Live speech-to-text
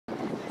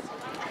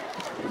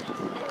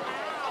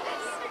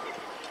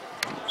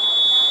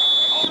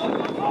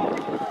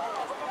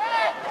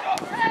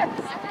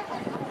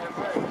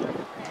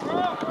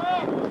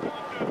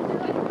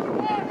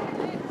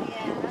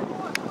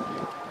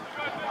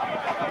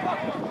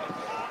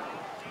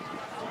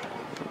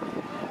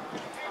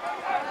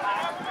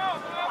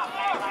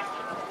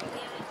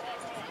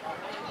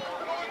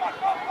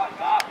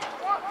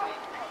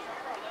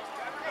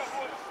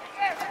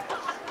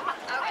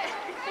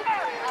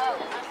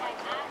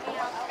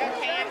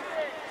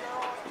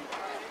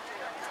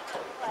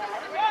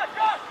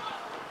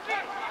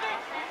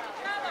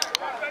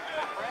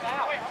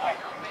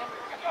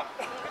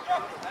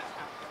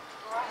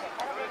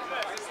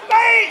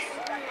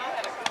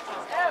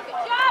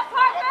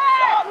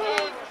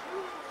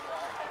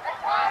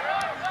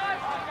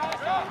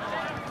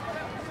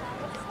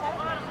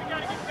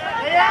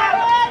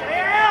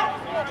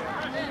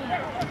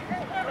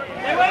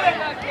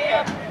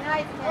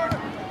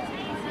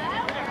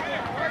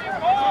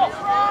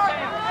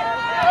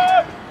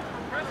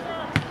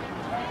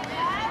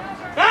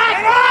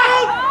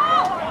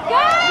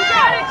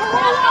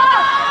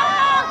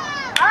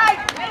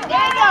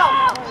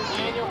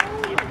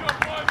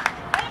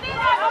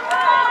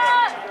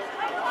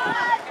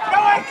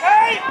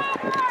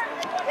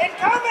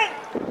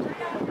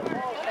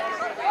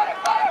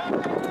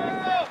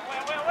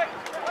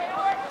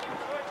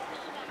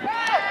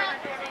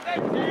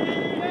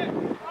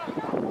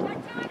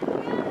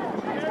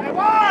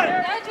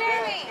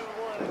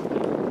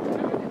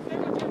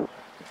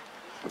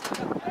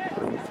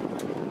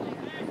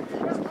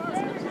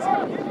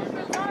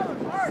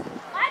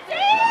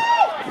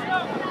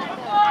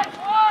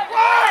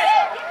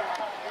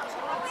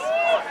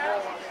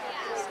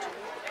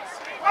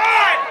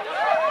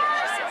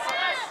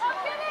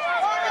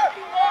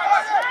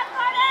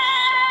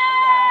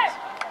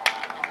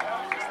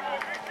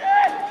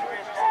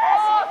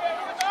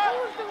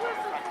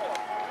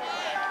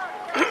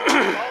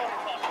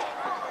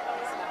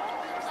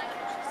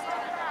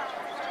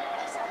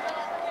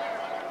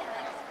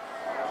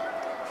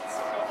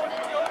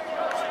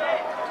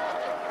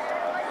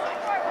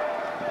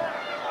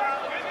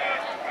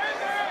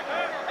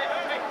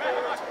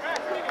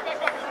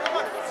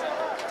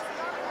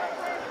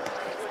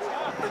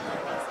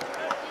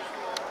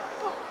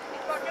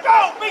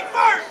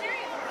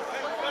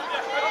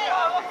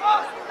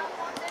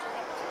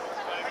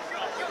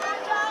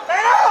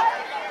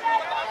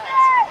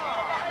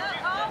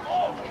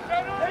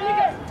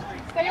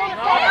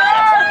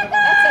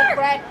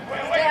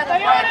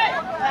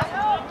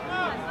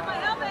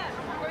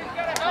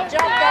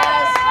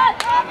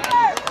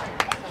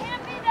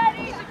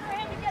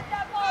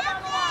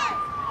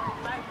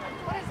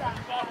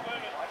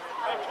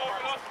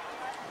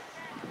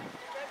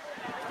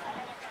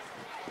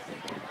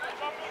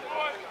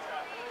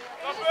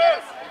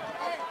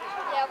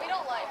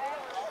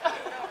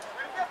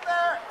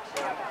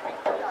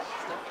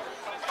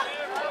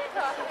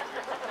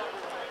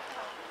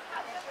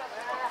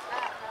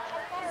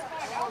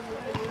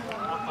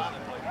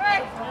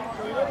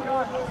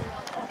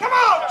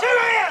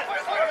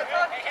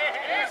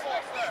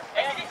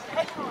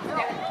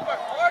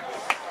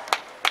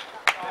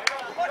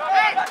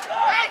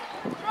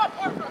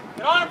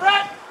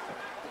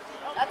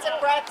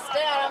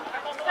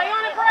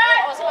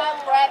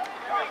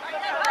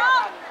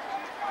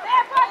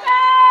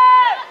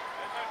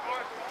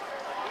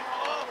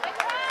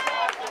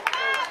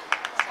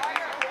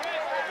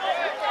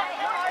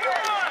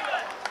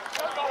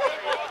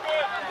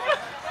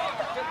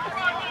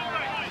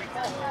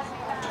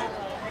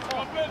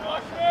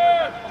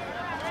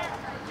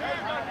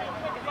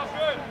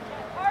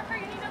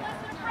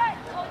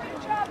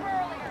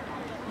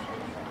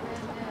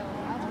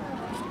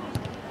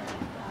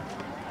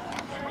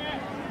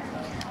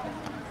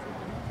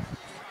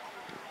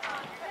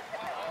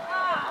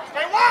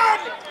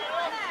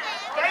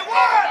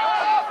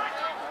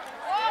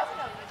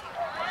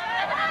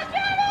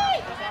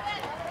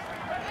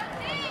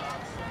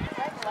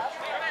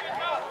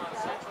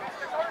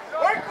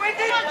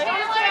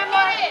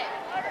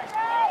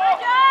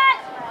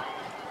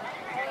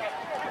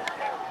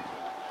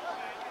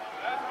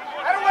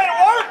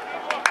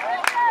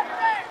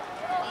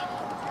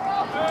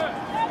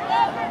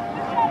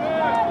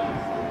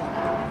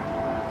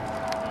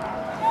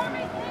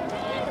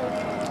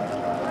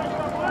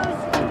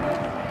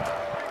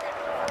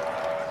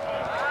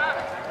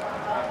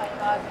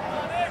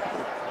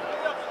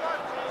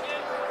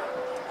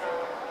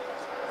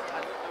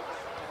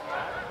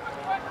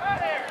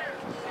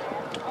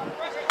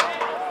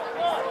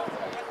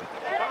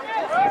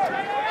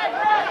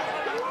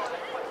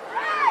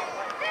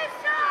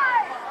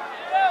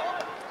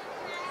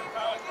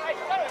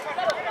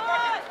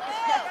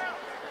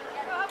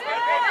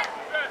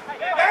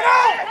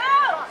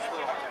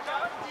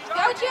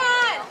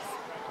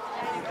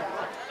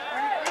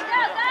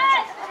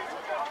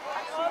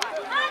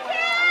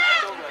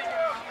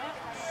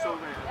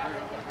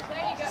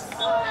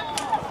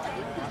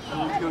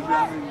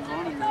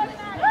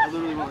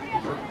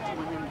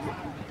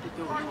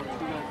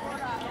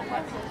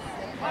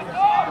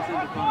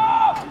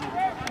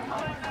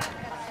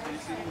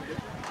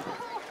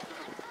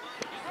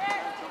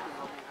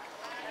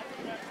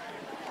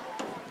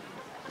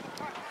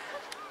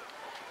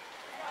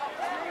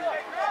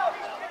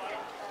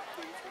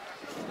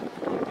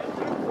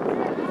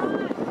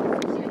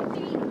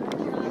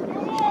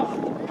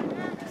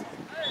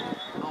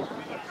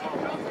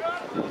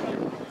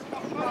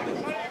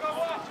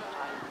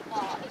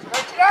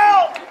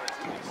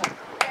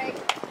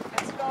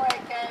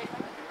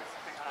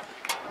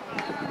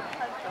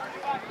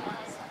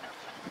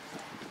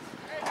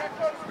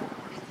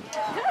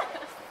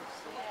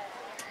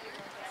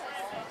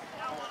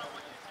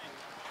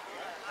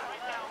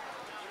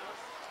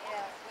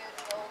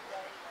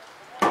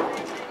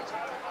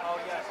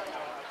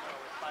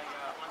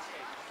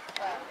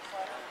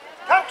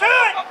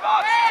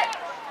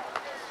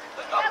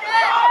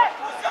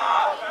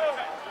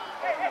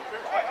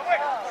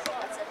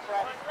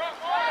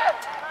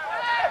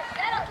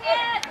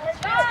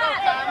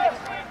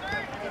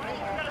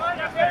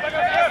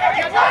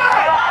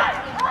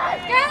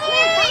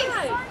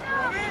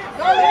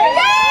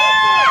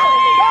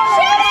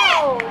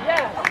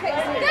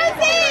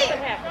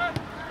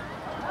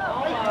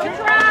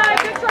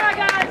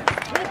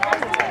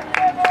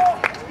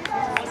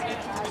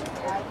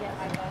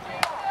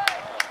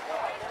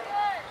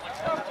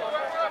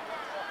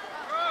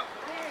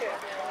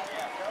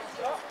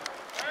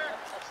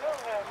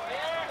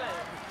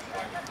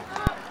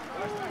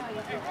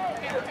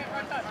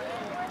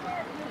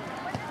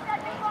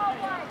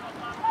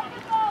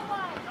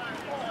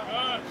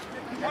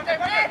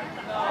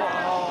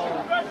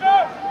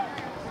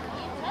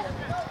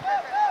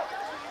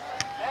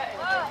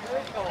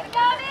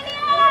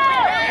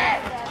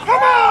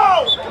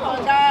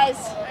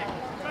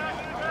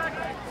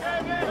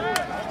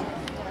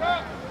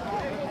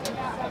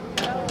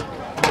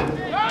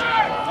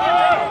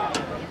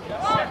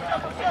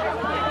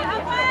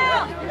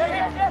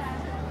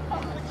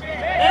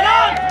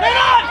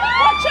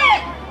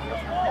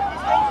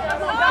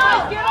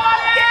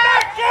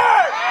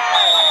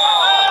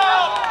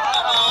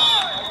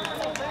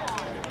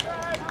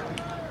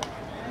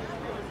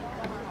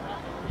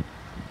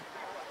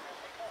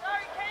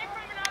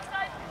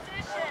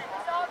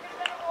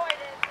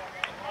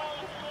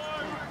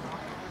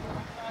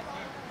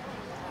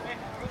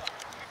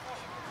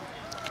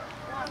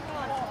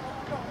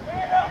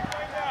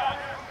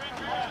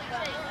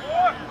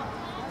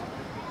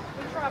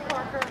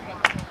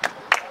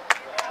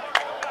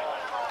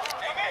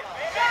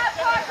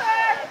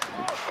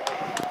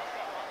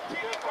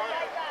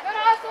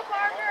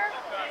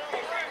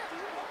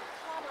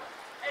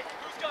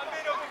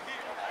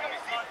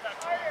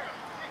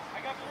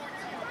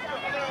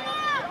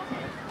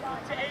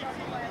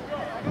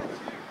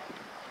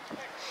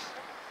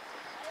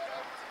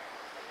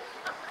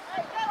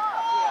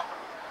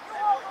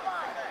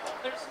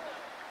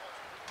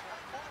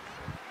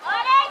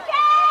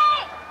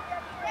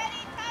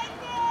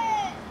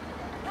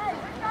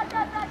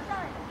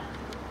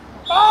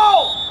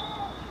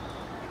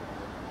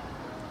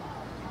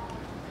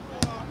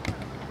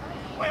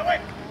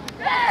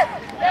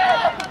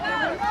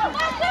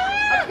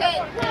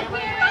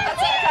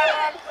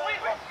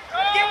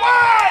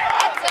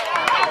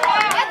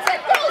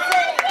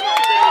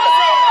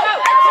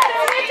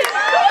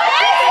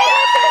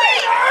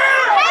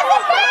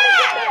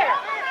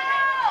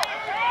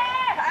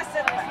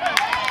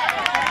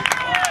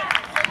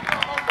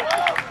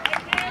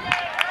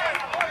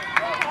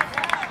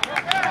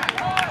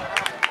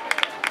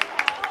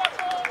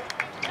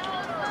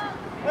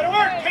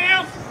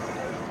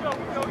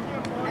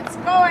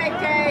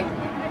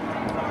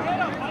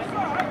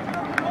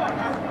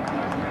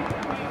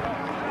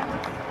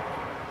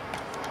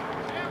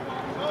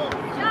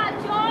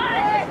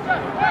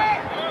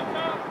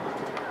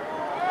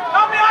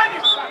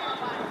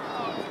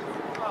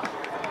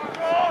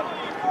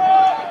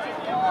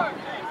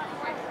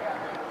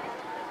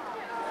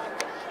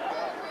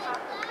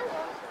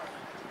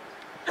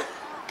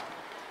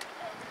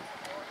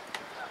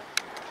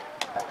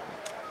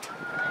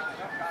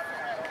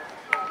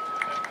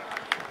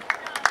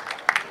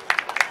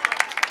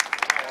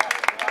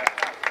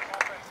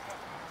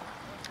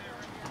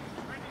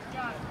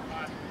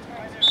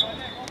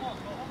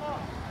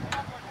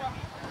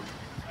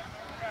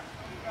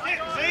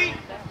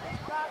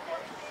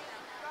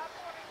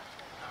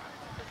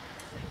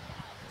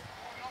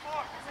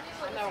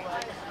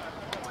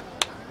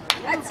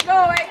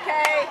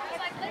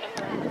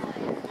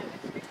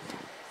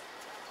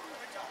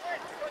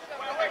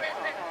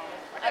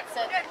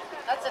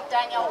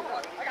Daniel.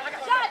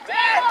 Shot,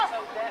 Daniel!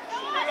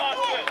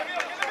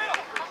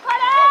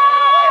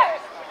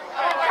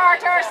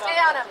 Carter, stay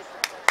on him.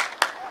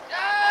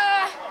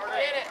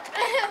 Hit it.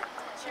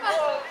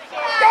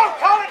 Don't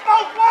call it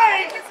both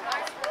ways!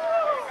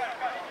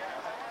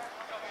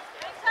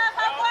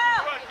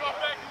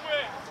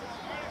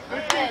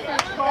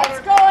 Let's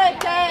go,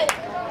 AK.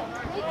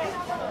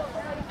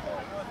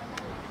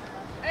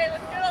 Hey,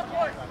 let's get up,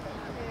 boys.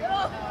 Get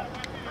up.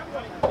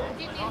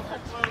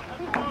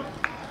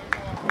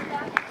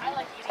 I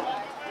like eating it.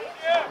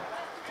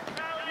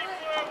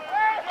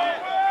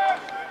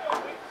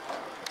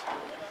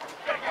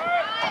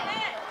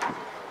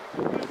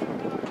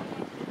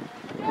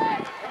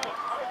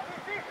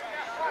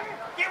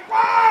 Get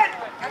one!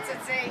 That's it,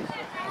 Z.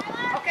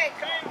 Okay,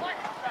 come on.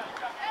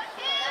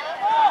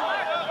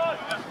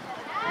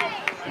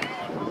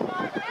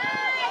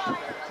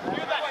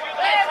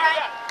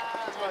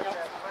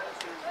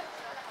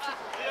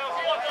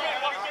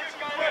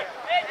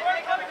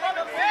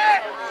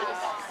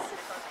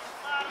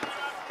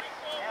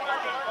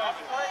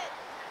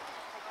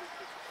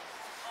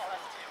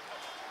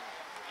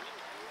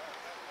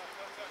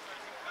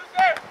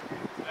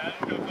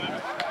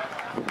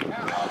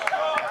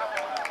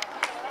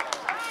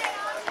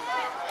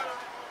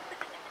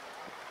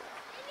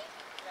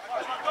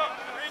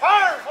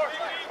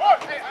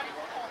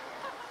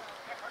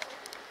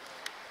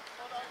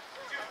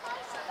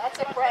 That's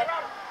it, Brett.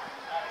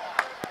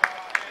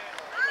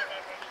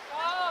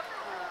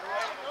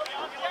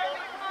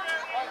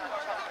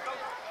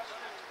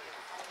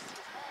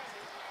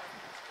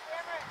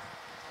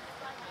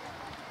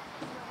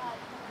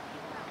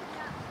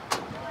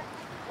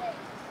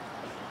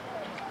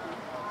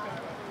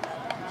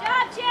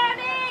 Job,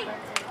 Jeremy!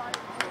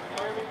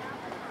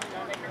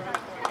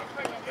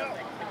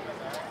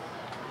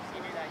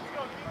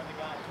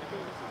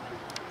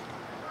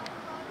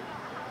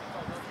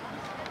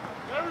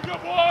 There we go,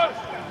 boys!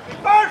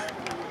 First!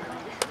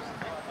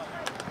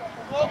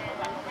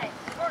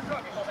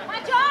 My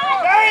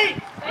John! Hey!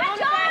 My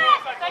John!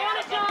 Stay on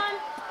it, John!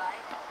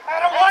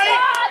 Out of way!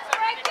 That's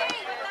Frankie!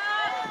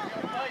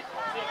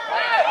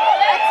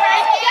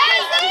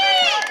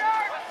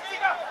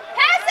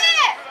 Pass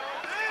it!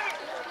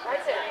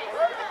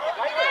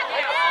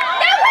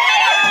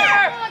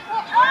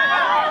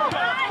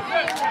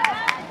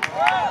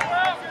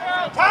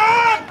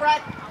 Time!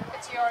 Brett,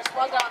 it's yours.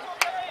 Well done.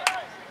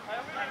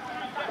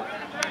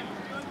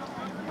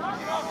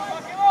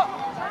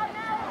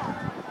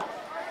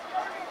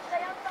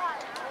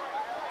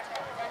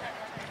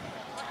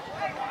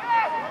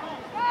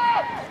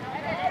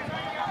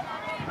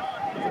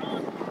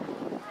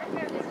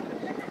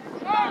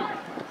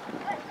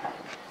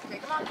 Okay,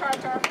 come on,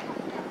 Carter.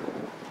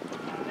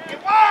 Get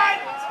one!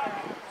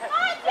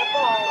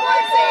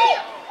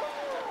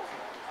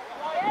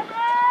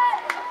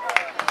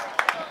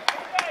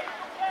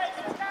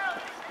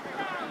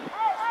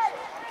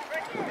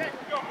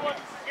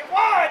 Get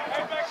one!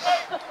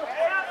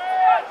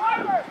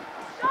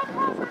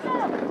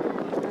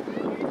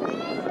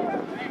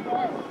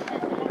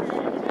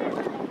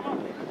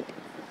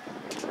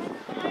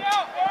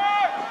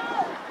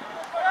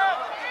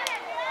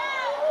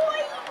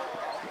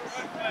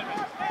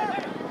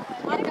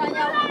 Come on,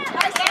 Daniel.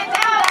 Nice stand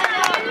down,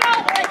 Daniel.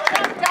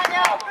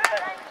 Daniel.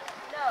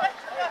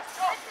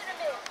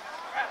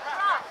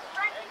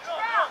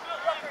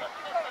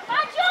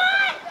 My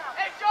John!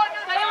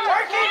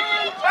 Turkey!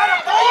 Out of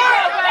four!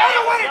 Out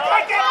of way to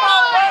take that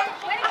ball, man!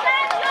 Way to go,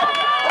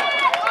 John!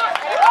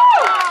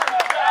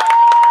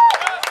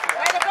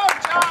 Way to go,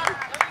 John.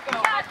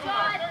 Yeah,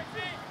 John!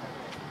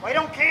 Wait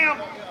on Cam!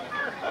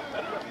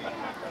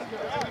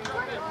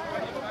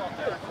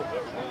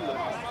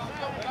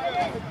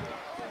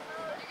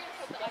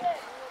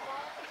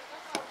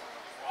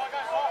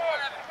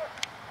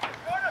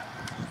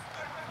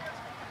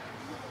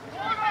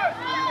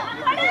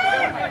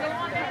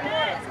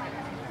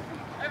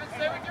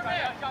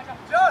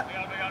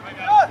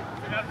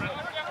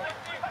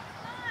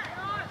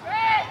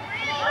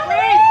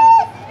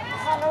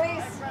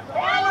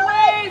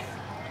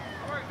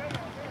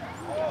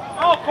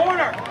 Oh,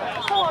 corner!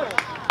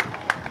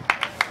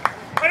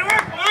 Way to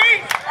work,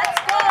 Louise! Let's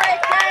go,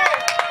 AK.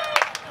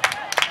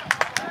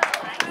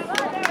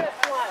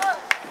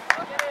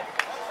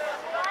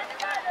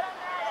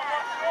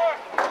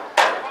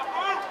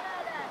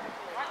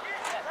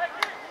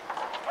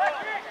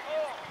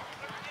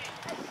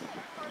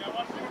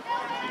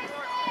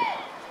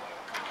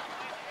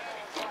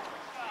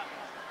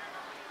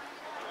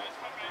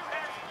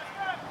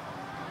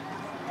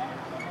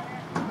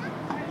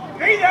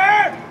 Be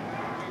there!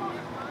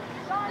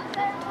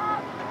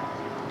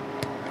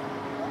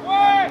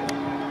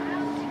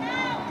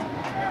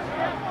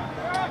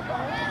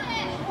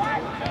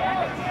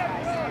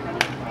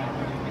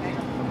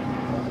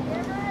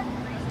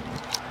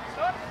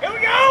 Here we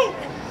go!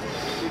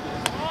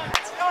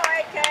 Let's go,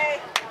 AK.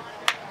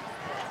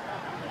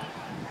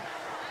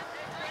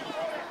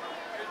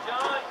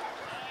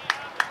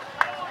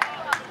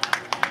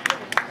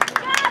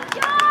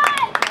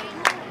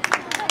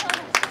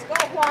 Let's go,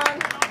 Juan.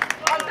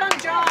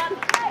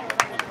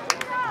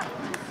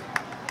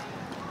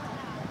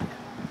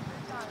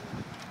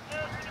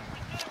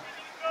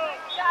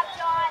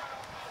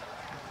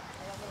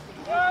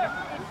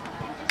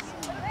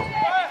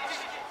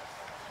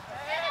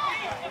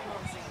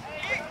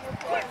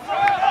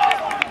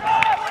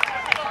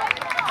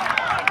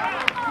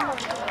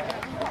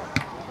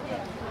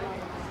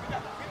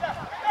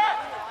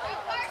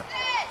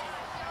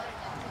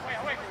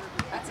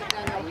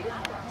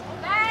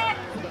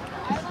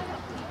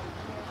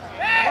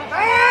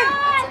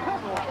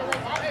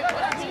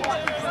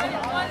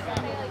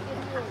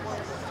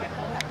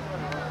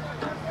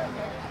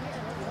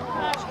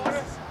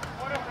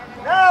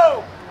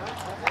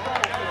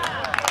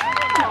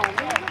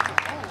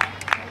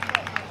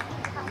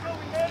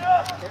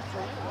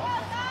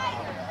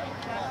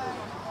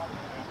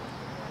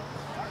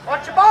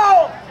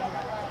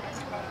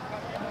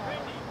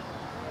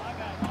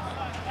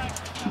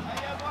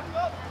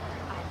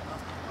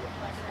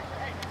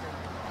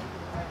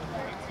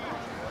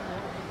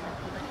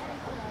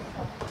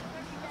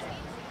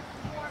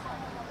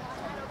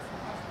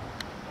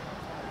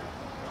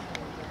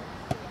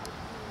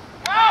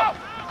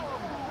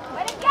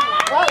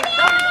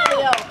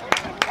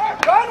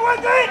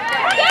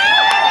 Okay,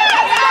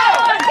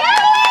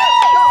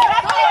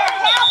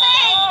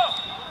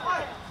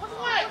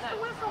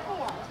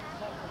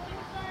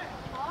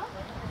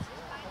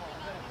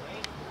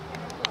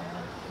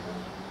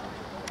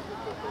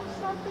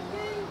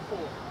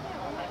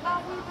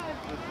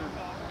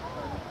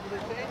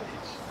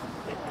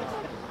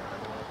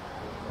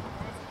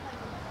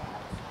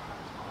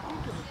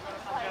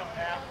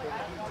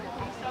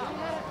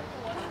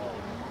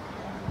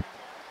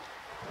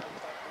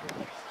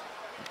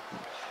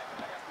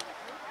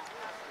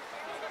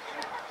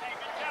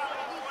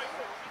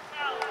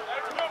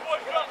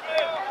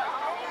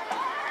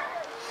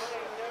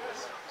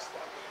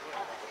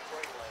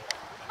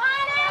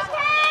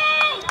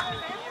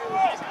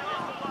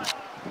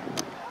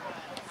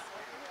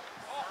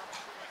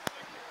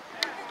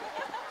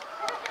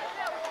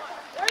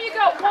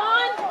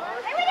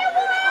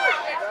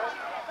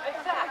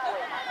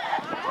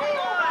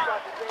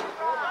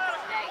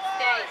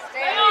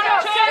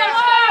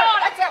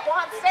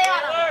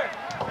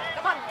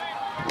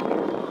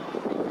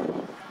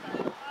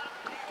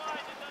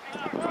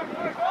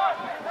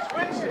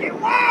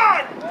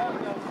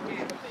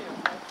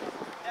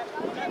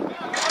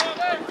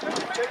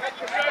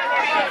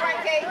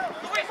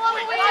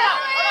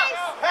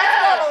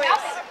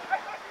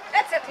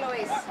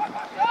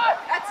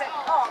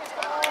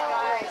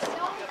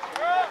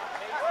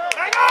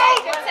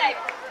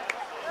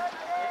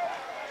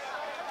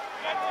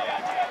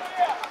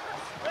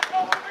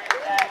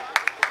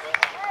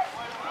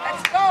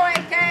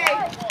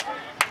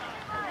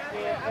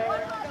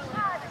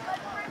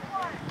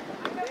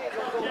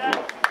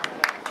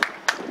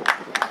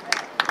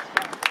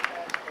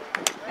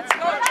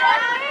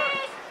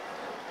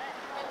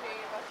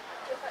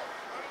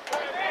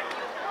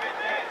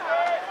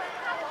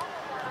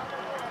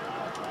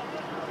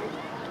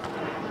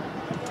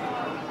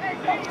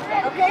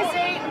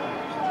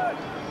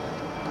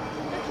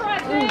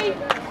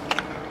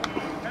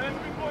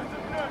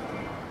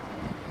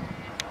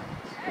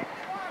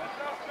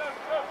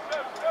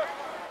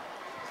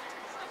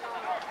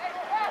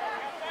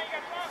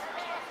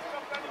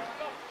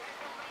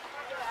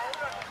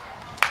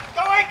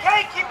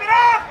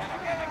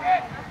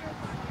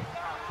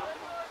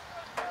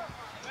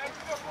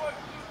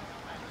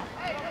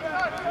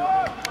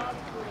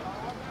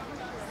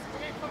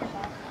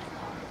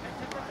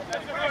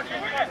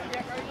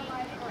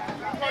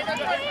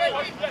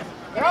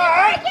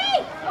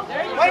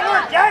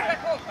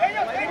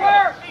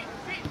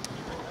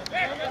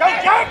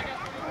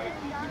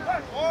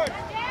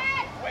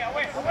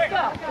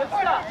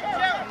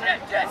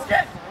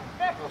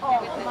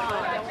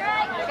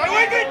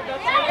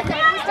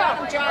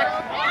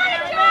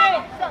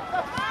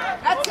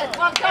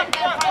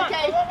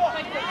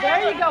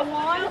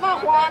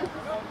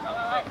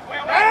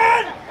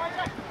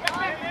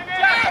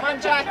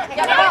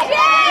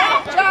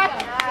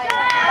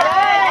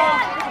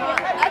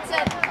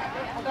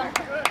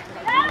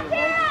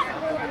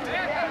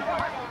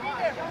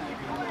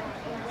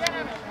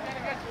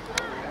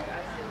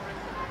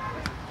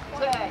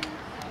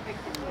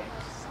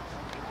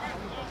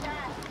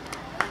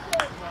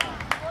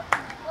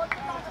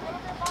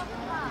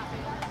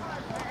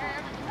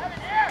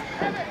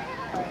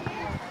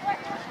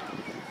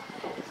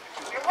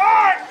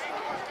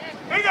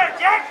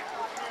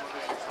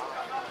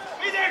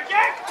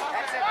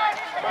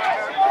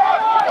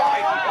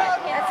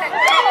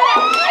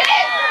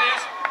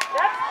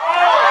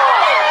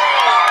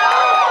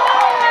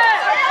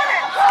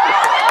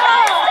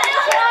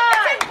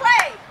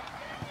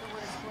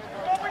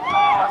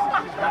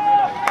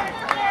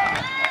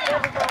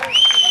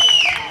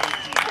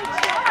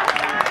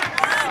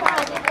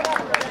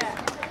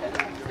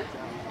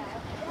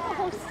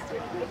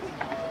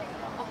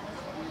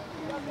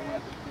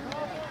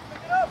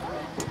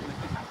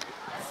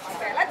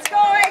 let's go,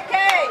 AK!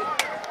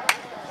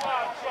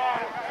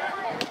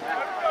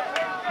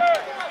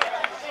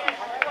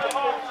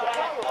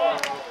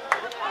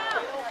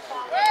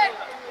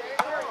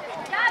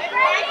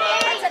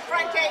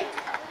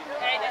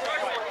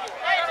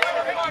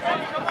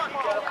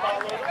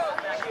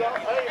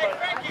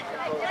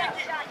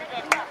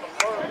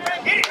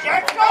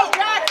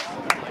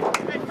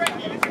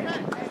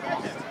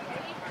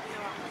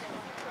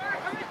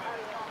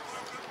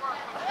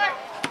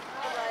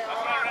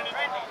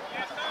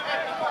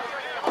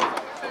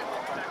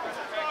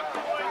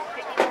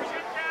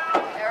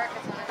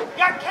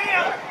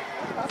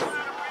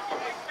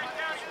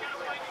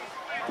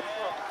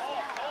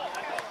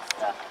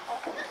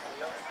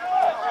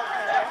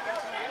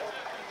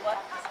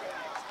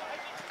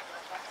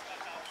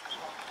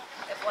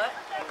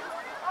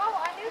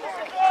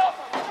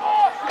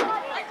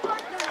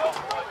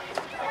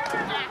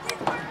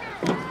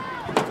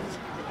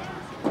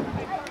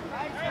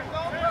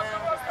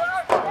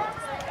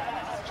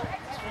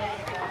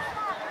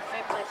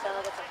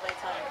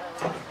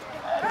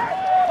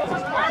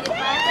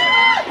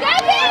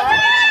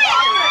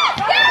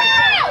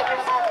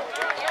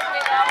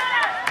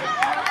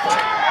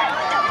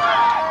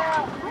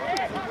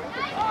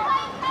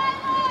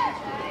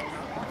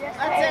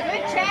 That's it.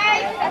 Good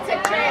chase. That's it,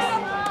 Chris.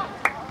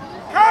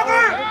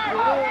 Cover!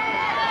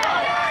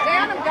 Stay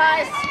on him,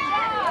 guys.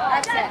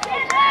 That's it.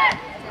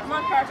 Come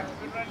on, Carter.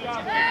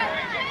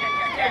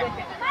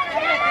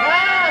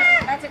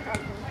 That's it,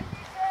 Carter.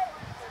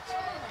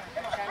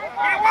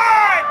 Get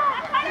wide!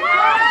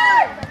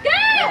 Go!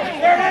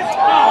 There it is!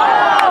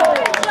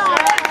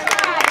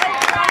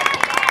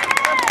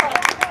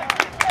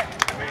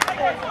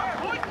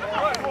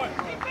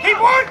 Keep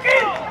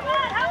working!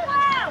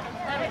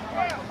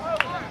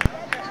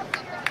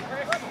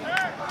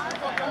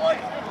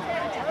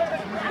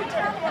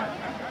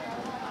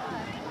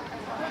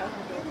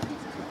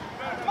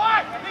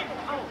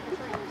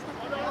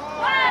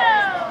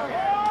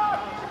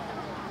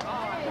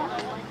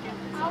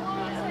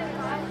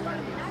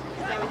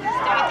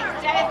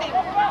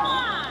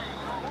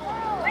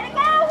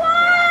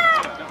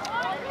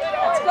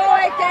 Let's go,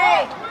 AK.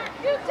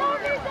 You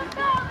don't need to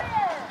come here.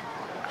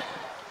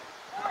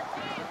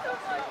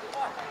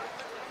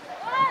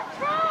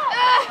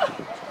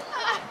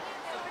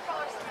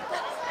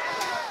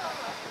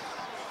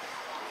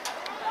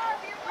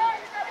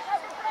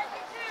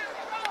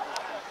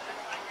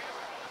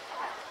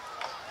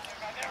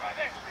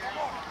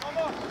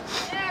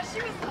 Yeah, she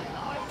was like,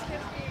 oh, it's going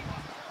to be.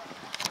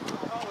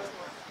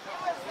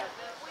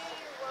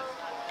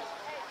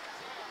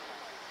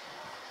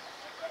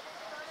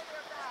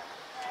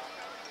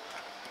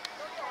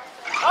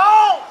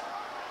 Oh!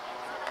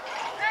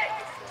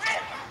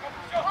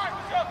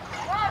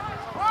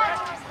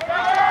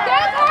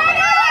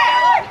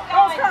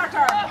 Go,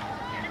 Carter.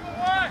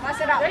 Pass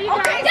it up. There you go.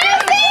 Okay.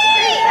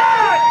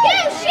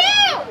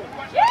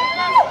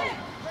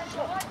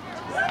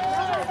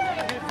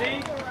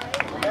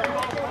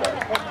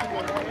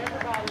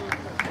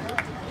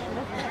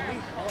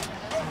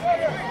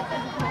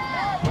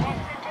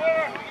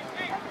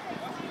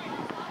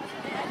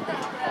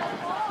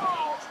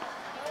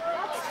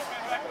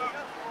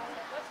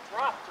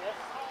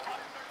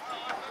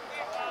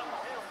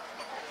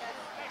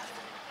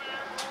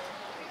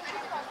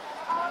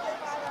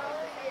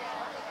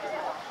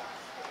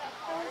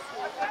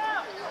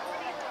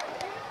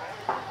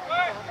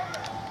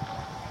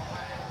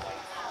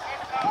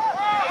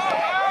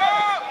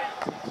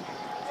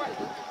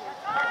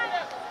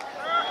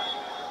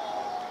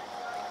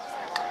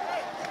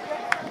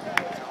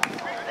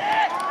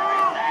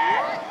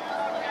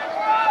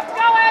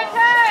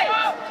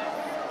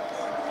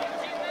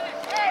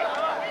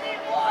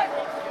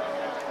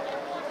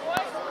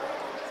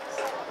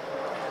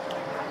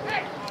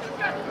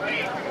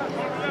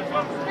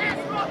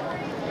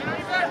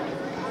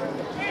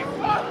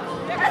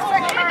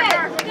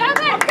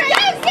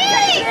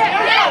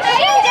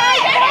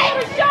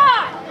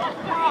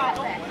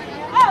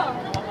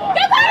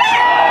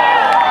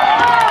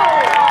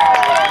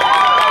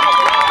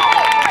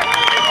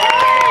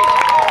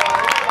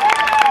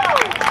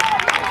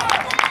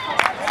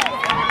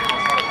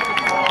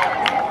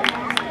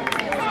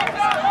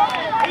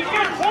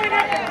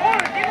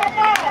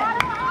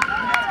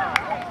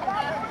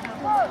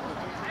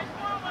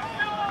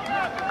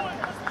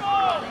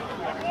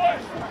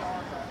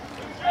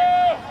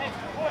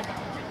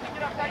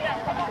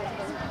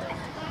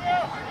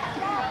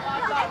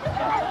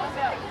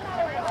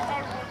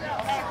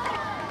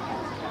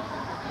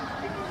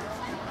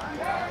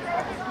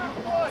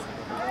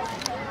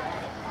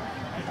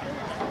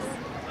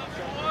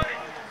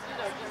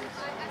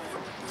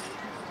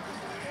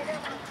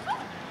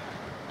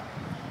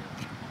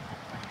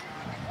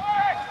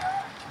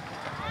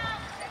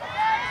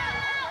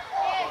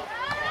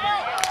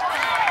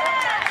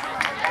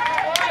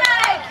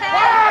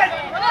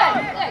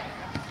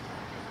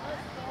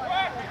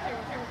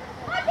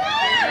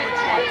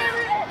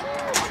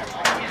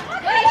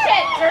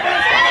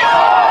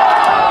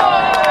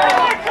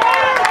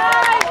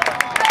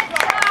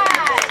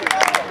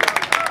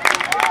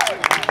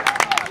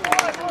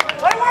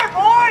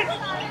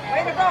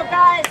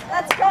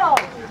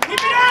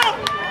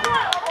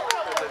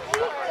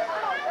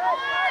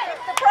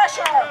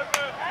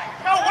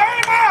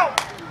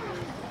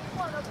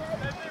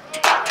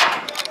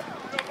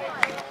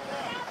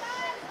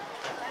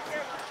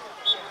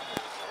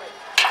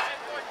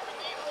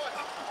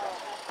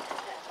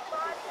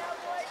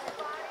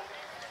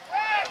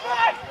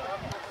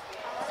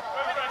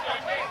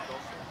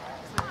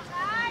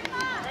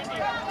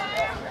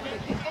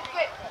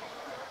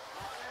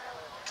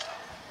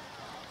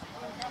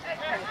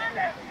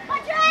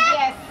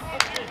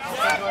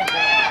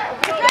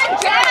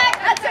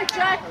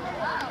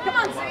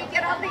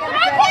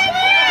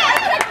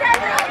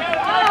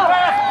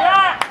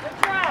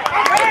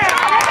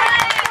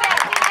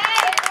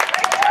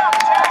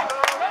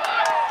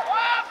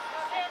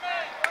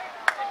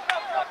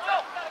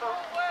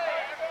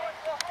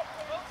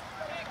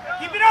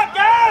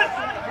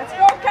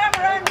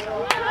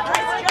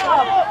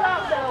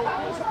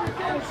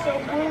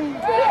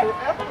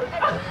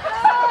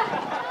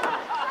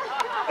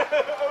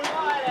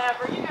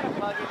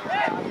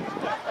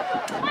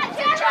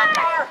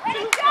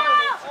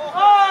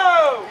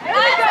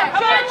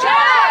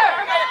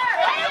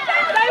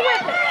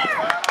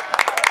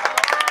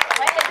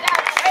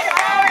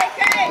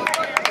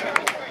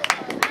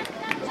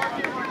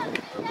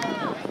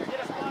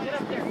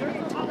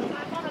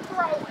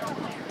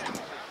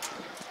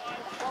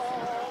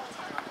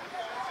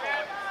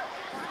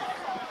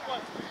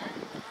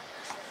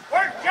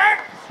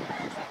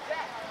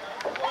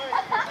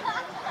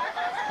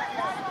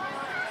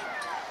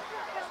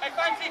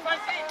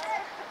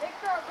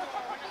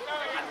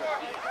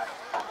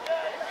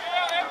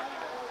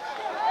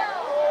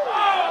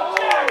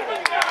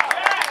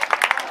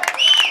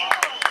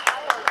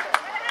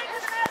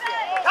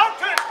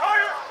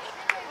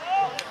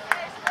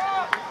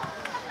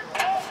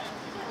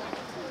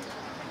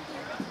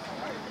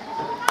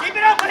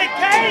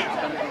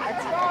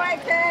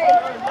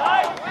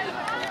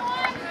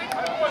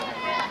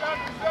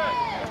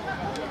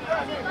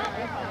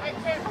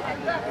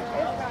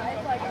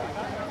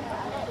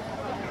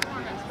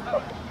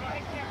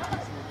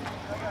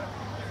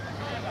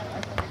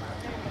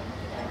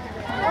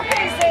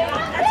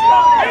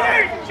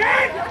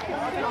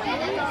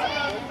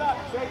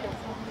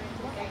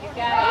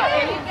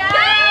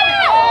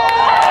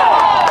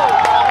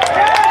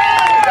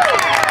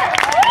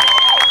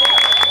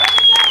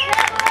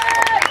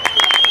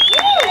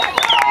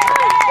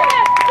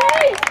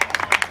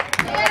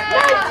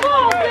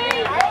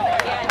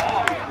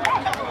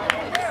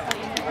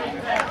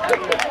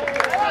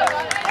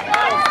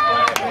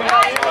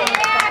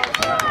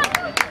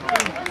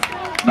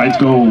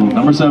 goal,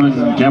 number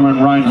 7,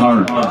 Cameron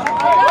Reinhardt.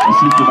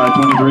 Assisted by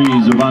 23,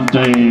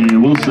 Zhuvonte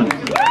Wilson.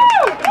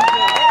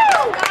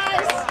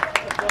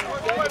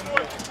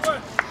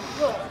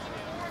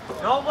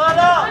 Don't let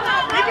up!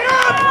 Keep it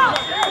up!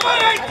 Come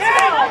on,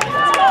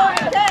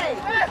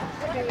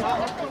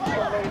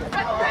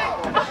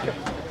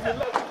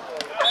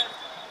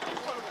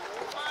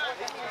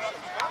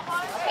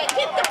 Okay,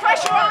 keep the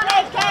pressure on,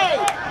 AK!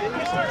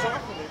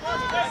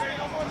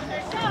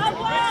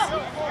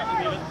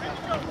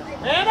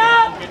 Stand up!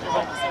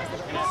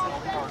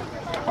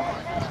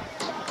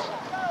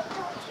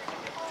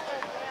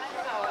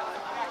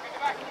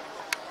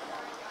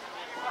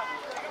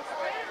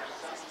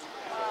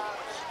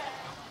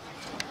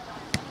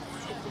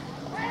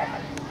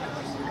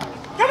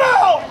 Come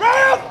on,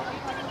 Ralph!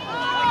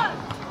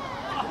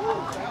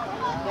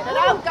 Get it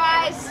out,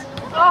 guys!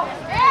 Oh.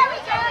 There we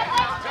go!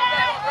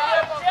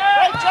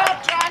 Great job,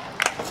 Jack!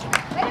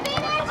 Way to be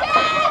there,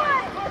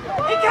 Jack!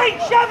 He can't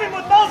shove him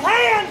with both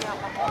hands!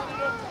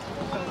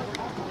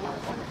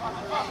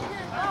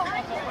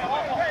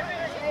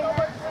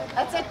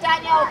 That's it,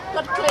 Daniel.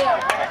 Good clear.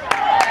 Come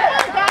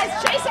on, guys.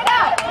 Chase it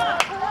out.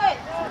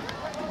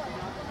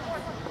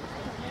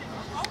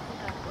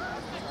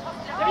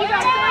 There you go.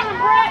 Come on,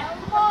 Brett.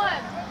 Come on.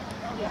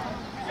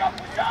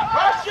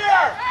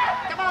 Pressure!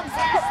 Come on,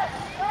 Zest.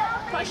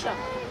 Push them.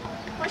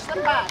 Push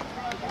them back.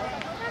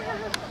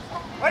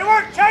 Way to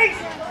work,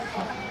 Chase!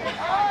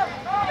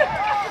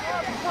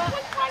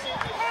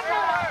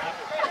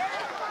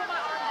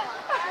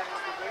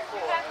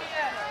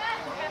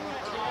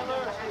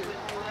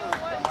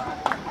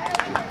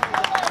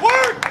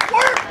 Work!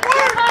 Work!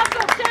 Work!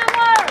 Hustle,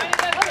 Chandler.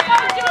 Let's go,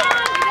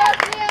 John. You got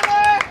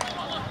Chandler.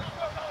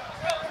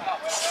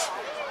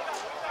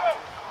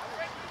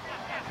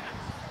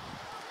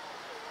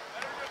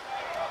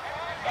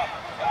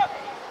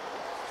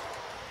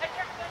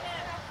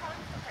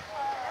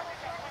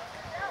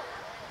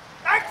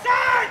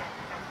 Backside!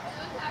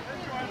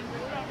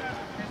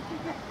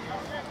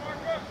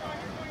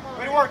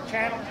 Way to work,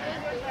 Chandler.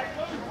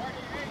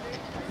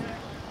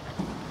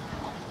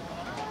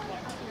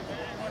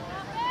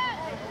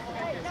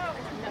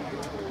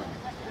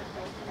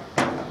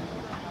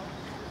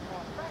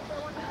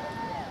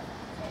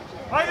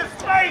 Play the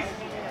space!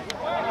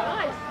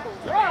 Nice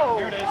throw.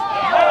 Here it is. All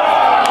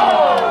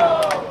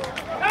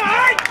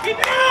right, keep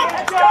it up!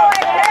 Let's go,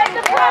 AK.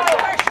 the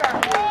pressure.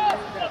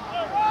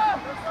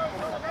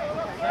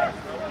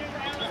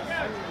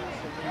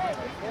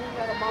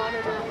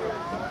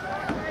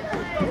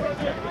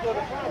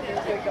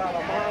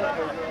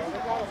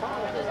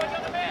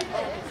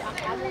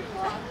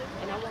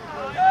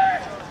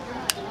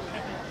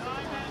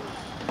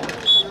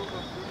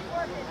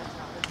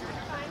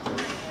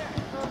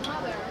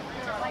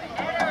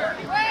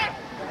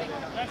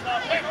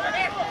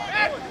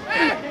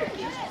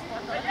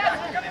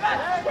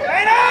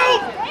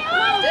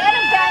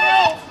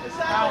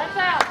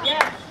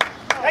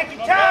 Take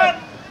your time!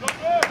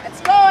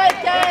 Let's go,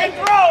 AK. And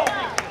throw!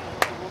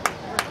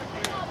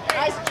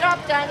 Nice job,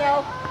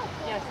 Daniel.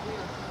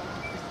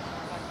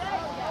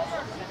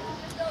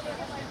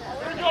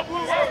 Go,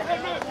 Blue.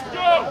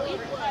 Go.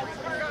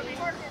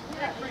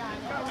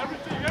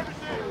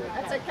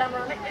 That's it,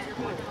 Cameron.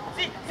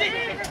 Good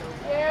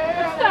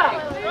stuff.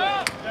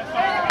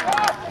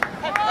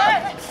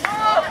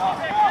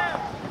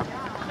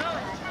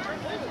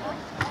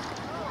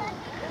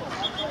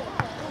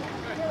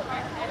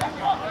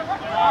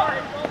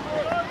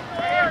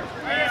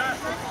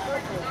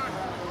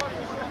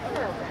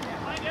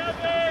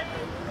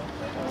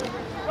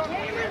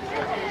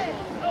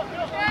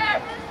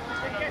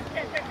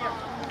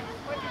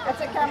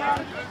 That's it,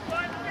 Cameron.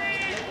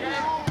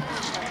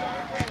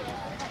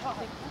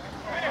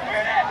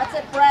 That's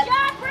it, Brett. Come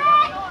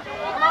on,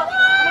 come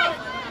on.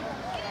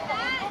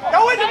 Go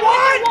with the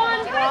one!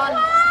 Come on.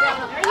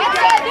 There you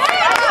go. There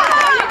you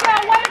go.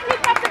 Way to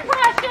keep up the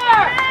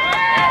pressure.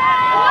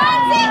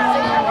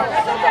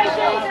 That's okay,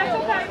 Shane. That's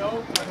okay.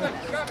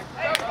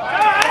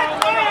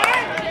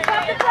 Keep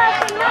up the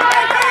pressure.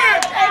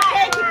 Nice. AK,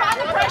 keep on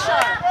the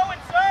pressure. Go in.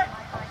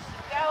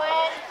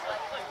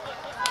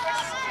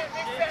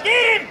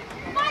 Get him!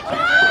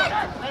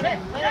 Win it,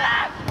 win it.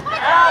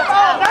 Out!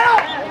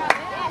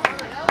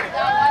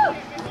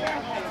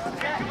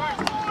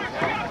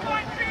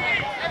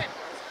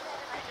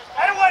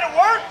 That way to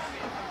work!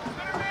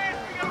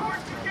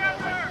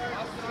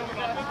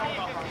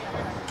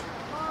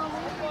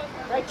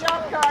 Great job,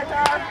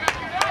 Carter.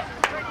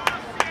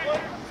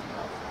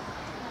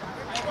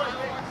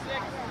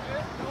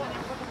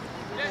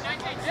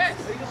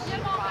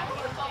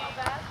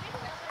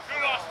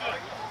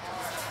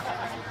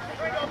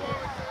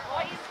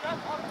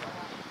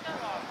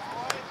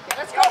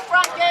 Let's go,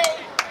 Frankie.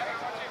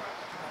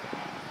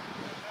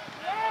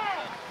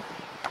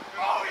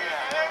 Oh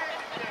yeah!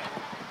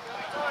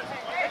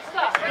 Good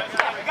stuff. Good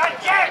stuff. We got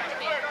Jack!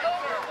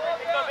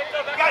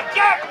 We got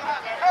Jack!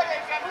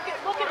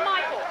 Look at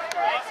Michael.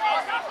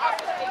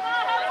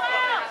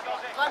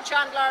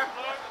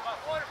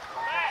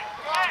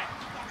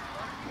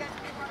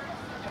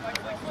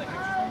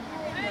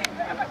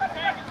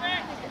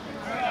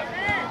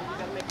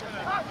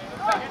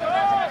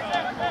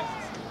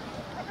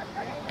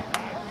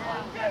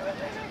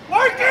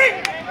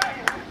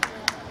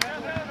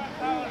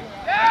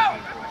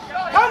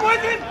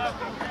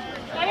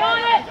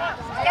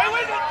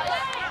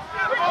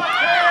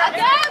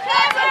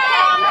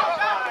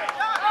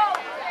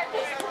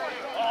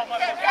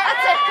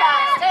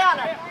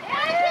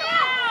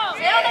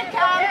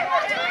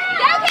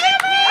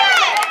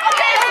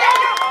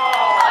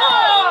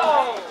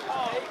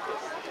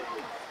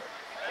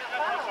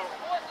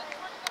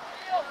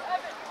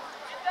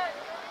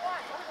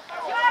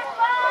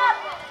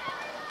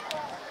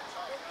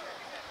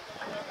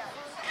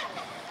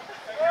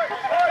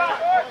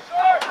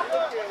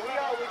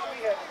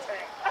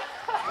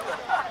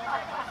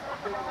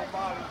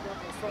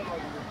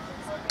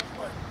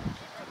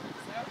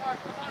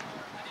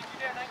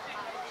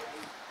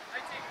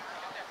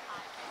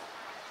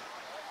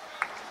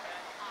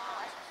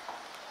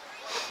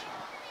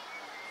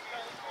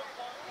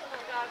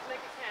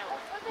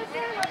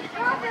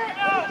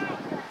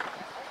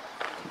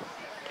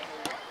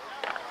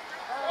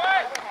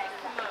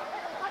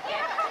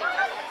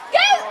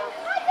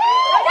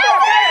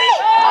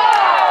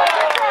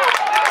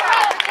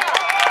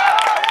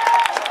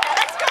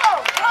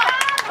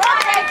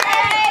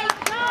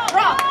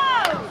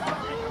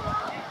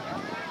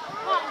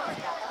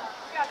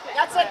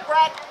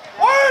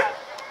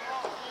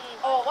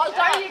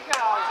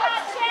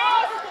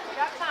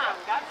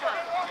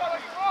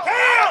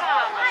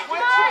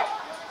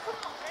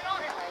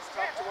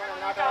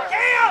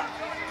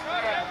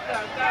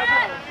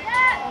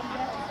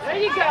 There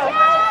you go. Come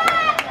on.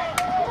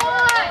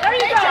 There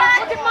you go.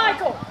 Look at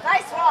Michael.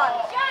 Nice one.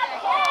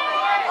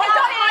 Well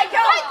done,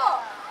 Michael.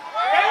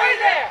 Stay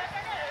there.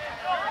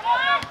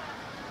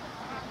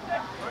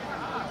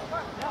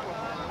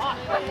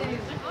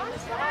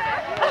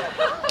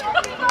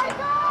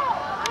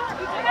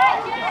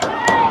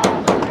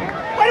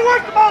 Way to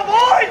work the ball,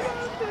 boys!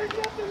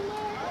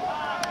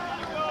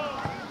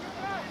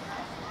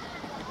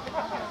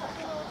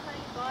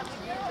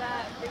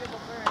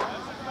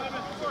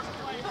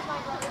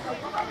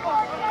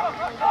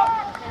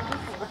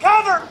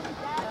 Recover!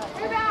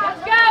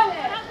 Let's go.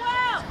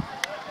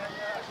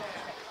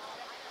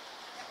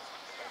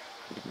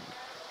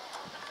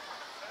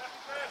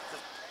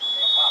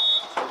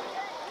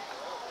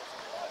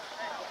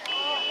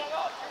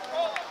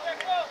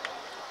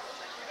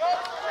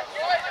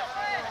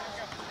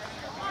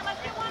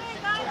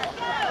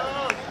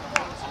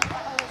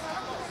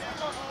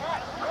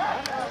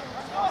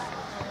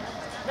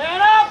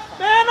 Man up!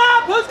 Man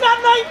up! Who's got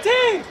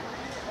 19?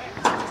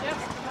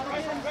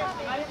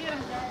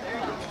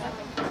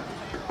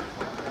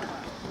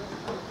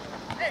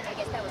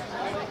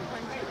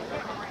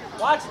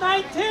 Watch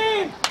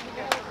 19!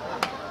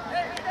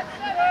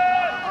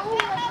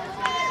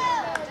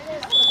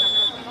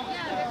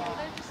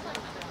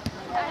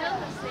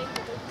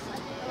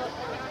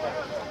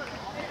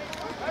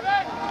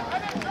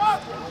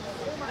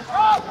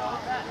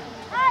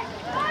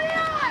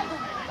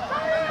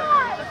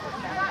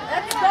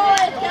 Let's go,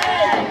 Ed.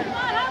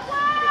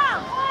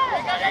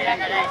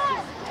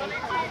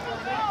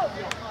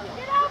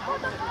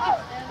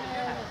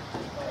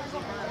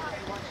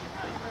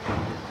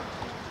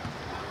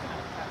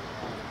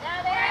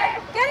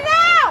 Get it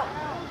out!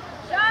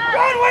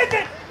 Run with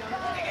it!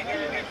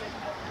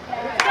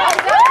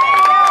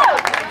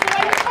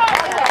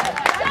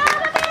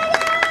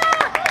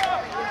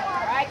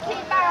 Right,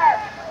 keeper.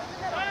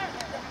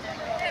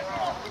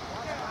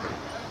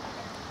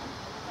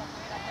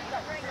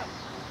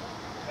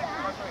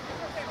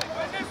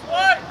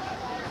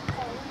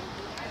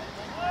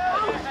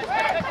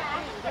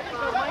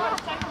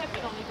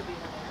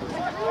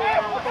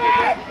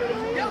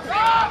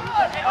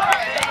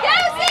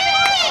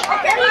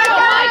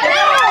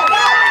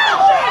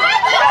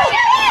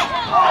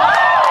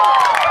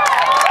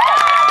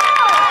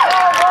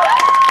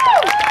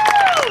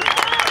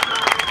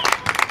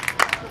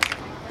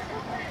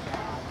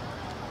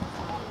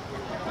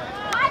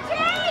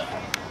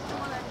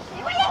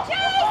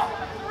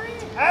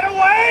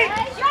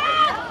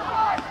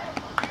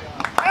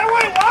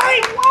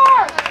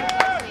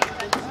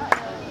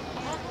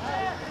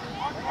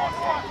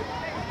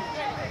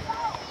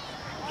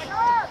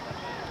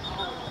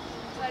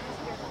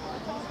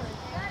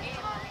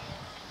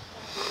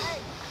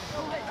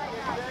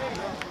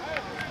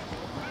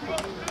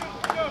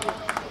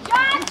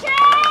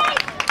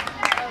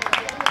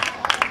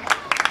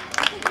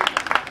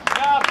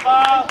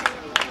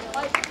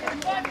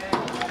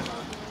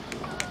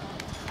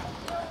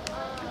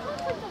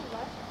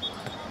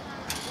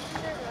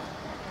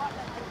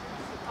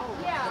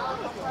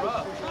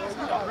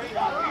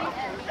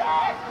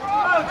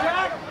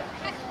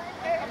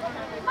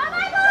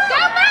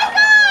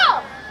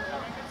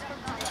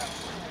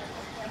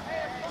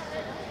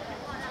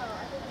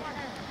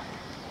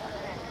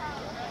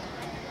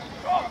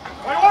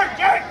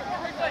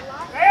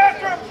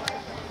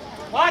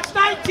 Watch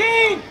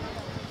 19!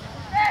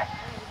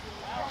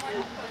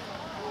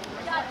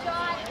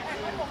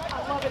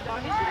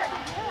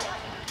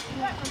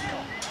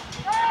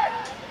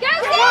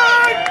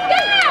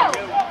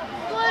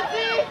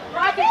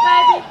 Rock it,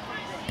 baby.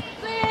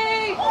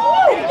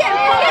 Get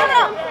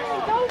him!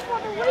 Go for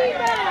the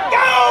rebound.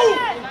 Go!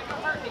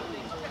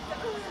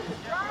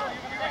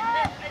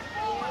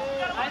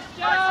 Nice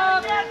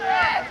job.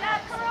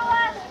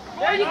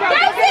 There you go.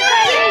 Yes,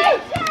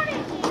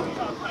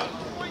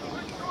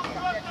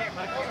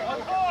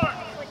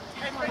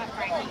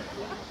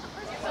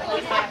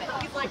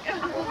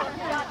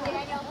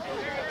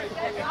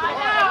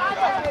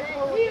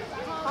 Baby.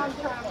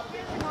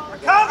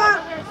 Recover!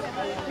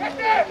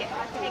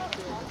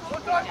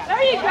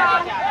 There you go.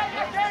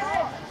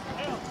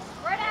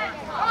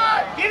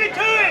 Give it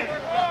to him!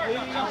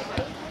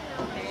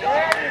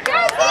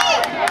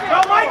 Go,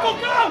 Michael,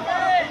 go!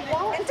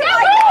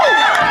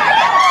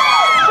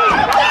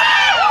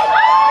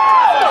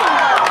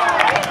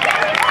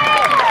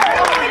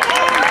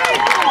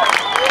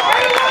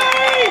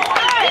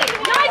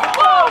 Nice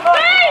ball,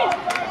 Steve.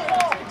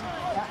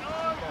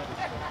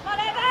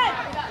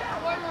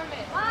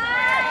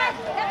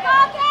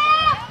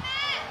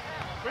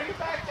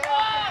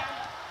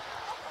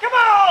 Come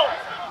on!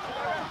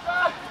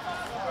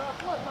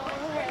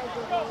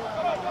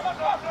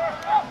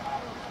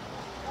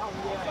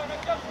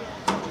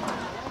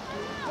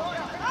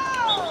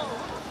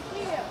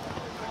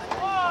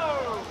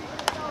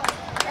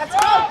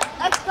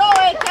 Let's go,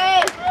 AK!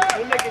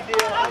 We'll make a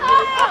deal. I'll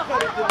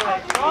cut it today.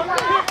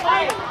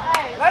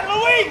 Let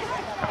Louise!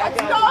 Let's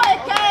go,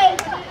 AK!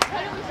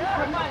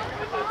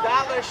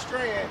 $1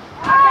 strand.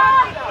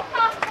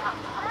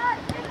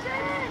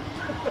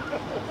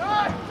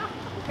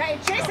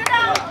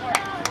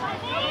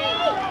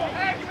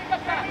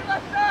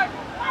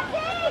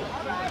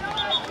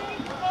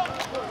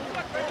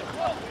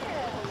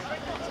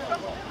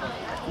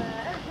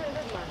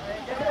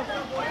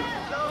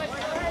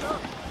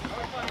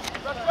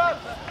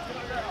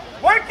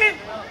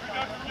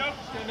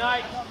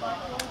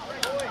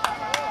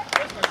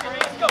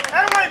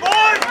 Anyway,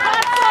 boys!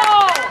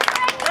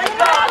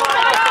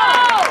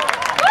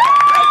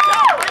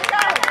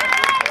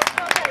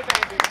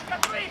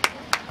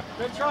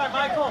 Good try,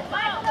 Michael.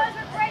 Michael, those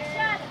are great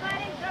shots,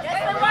 buddy.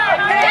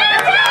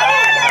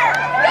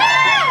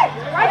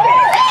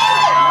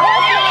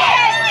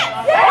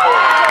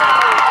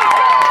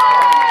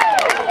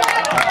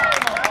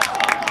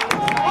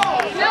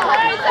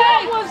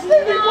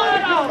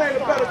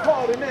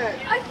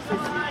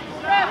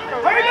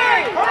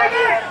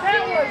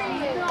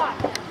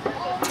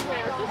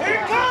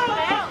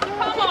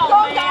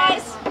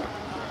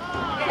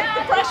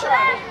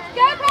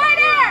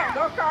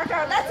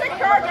 That's it,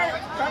 Carter.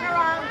 Turn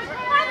around.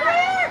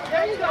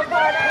 There you go,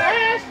 Carter.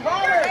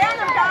 Stay on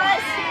them,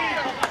 guys.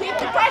 Keep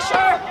the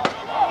pressure.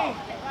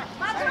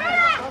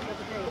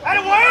 Out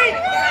of way!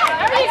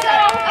 There you go.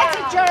 That's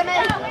it,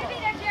 Jeremy.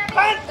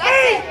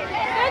 Fancy!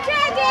 Good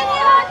job,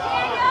 Daniel.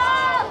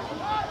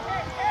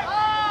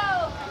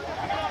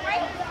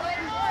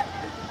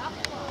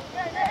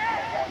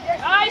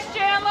 Nice,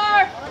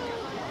 Chandler.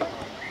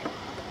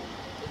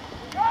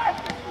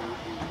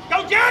 Go,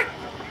 Jack!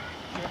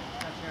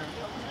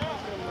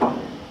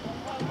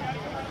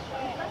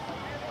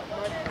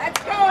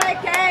 Let's go,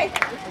 AK.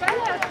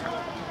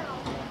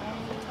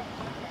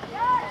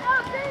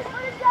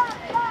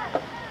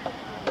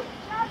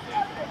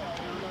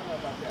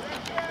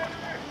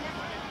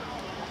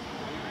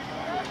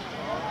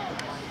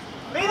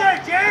 Be there,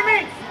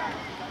 Jeremy!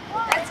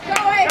 Let's go,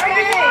 AK.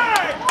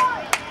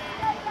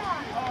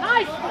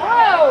 Nice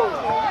throw.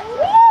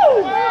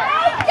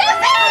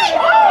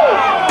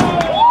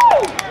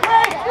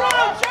 Great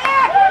throw,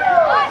 Jack!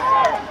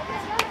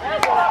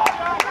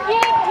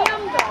 Give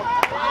him the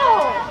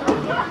ball.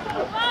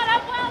 Come on,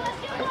 Hopewell, let's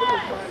get one.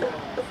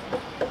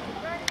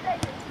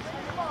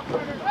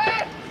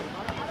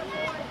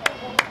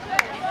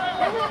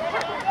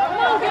 Come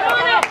on, get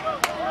on it.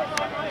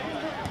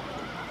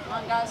 Come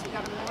on, guys. We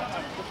got a minute.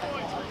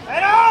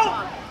 Head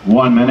out!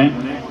 1 minute.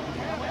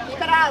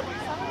 Keep it out.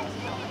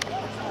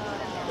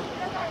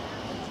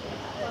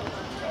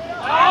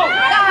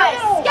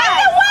 Guys, get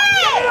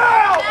away!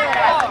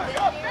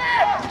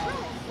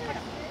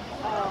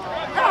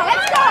 No,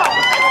 let's go.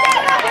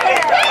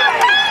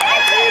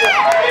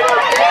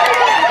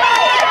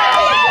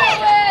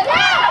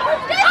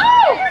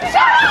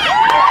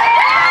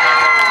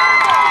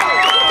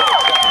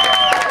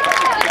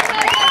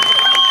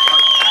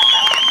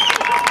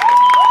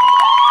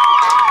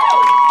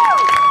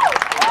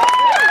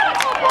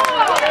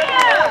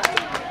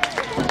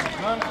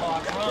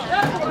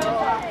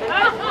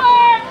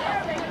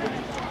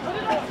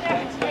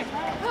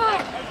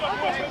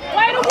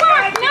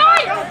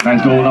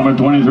 Nice goal number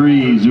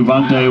 23,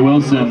 Zhuvonte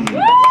Wilson.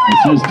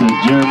 Assist to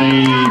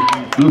Jeremy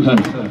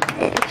Lucas.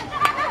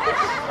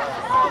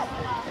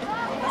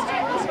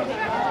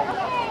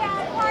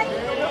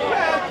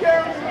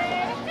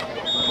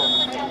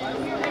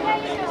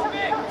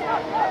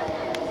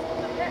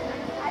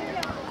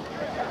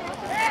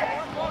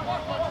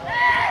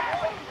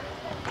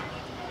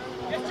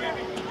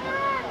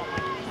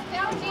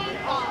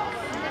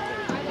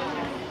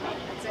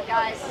 That's it,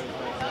 guys.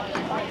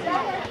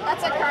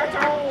 That's it,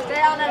 Carter.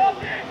 Stay on it.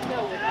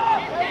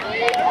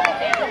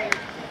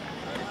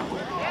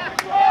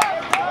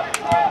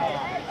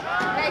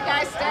 Okay,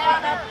 guys, stay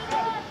on it.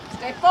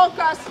 Stay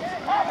focused.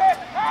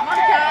 Come on,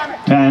 Cam.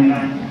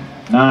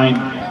 10, 9,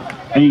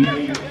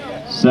 8,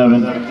 7,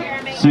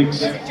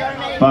 6,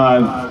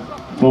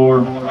 5,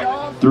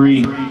 4,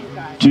 3,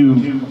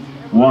 2,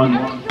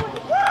 1.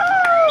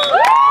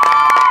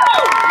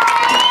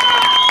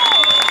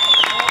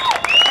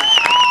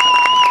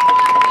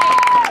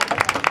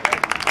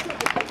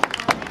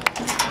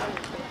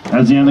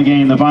 That's the end of the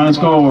game. The final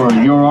score,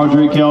 your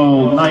Ardrey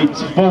Kell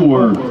Knights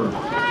 4,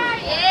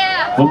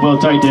 Hopewell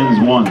Titans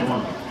 1.